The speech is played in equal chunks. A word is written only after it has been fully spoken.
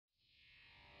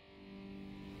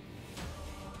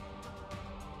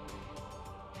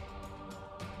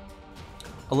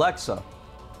Alexa,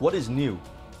 what is new?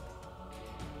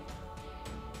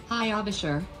 Hi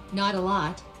Abishur, not a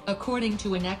lot. According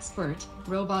to an expert,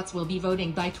 robots will be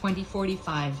voting by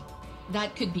 2045.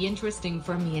 That could be interesting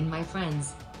for me and my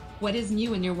friends. What is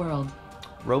new in your world?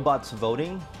 Robots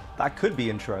voting? That could be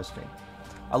interesting.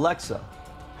 Alexa,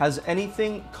 has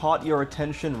anything caught your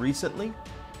attention recently?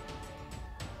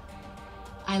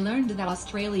 I learned that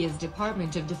Australia's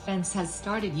Department of Defense has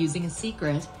started using a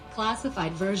secret,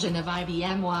 classified version of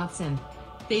IBM Watson.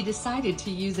 They decided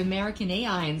to use American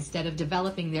AI instead of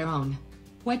developing their own.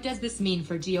 What does this mean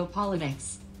for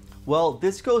geopolitics? Well,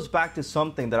 this goes back to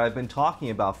something that I've been talking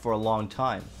about for a long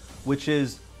time, which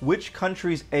is which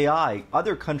country's AI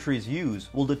other countries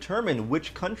use will determine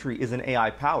which country is an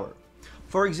AI power.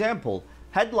 For example,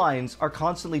 headlines are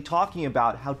constantly talking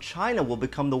about how China will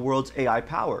become the world's AI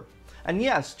power. And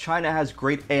yes, China has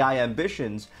great AI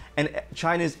ambitions, and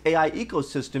China's AI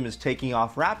ecosystem is taking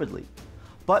off rapidly.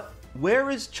 But where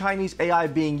is Chinese AI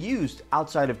being used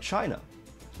outside of China?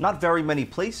 Not very many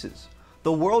places.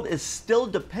 The world is still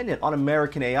dependent on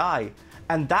American AI,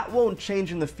 and that won't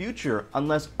change in the future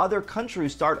unless other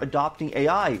countries start adopting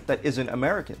AI that isn't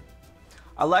American.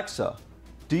 Alexa,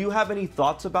 do you have any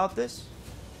thoughts about this?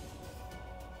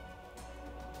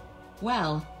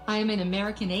 Well, I am an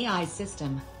American AI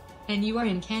system. And you are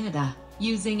in Canada,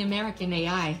 using American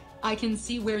AI. I can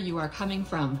see where you are coming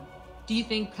from. Do you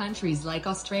think countries like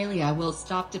Australia will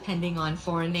stop depending on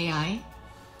foreign AI?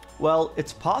 Well,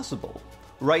 it's possible.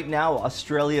 Right now,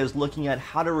 Australia is looking at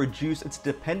how to reduce its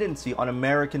dependency on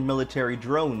American military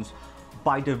drones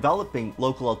by developing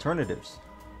local alternatives.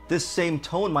 This same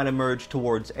tone might emerge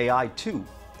towards AI too.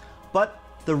 But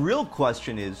the real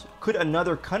question is, could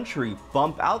another country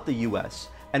bump out the US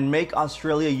and make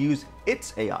Australia use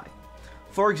its AI?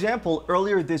 For example,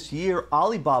 earlier this year,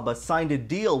 Alibaba signed a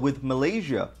deal with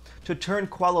Malaysia to turn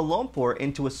Kuala Lumpur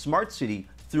into a smart city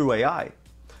through AI.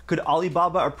 Could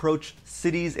Alibaba approach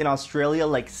cities in Australia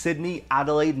like Sydney,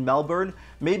 Adelaide, Melbourne,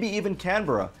 maybe even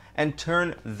Canberra, and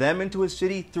turn them into a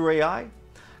city through AI?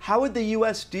 How would the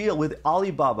US deal with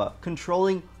Alibaba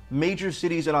controlling major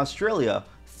cities in Australia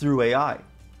through AI?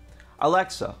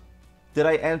 Alexa, did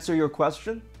I answer your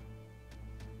question?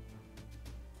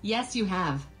 Yes, you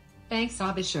have. Thanks,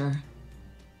 Abishur.